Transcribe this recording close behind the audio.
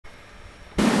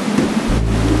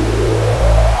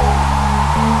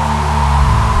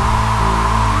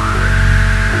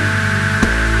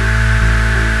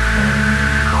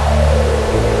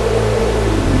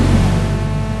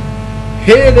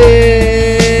Hit it!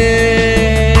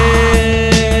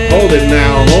 Hold it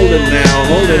now, hold it now,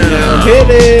 hold it now, hit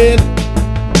it!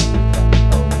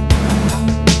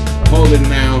 Hold it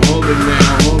now, hold it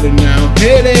now, hold it now,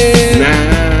 hit it! Na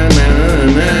na na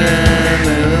na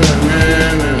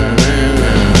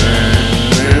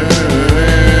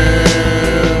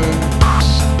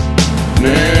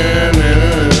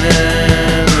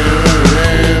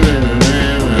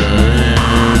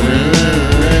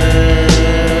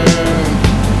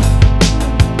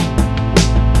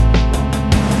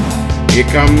Here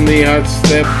come the hot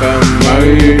stepper,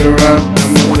 murderer.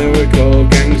 I'm a lyrical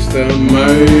gangster,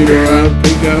 murderer.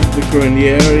 Pick up the current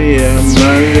area,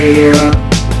 murderer.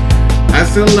 I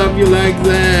still love you like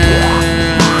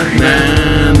that.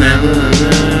 Na na na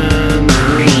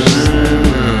na.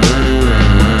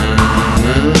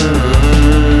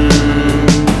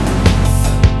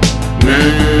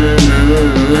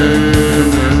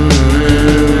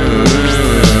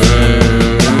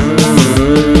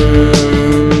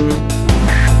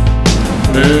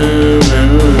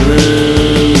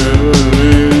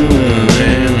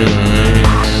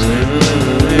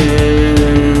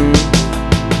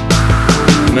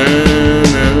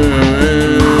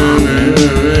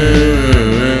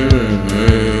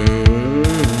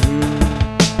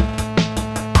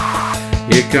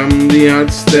 Here come the hot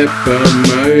stepper,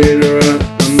 murderer.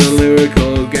 I'm the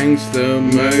lyrical gangster,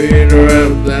 murderer.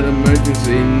 That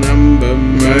emergency number,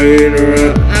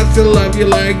 murderer. I still love you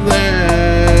like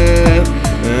that.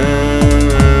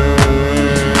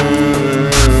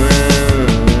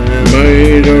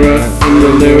 Murderer, I'm the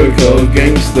lyrical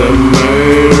gangster,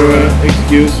 murderer.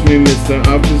 Excuse me, Mr.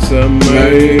 Officer,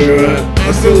 murderer.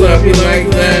 I still love you like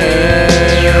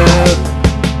that.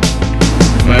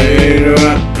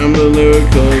 Murderer, I'm the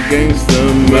lyrical gangster,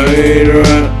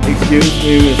 murderer. Excuse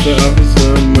me, Mr.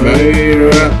 Officer,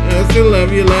 murderer. I still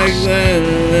love you like that.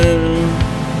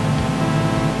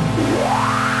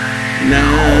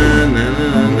 Na na.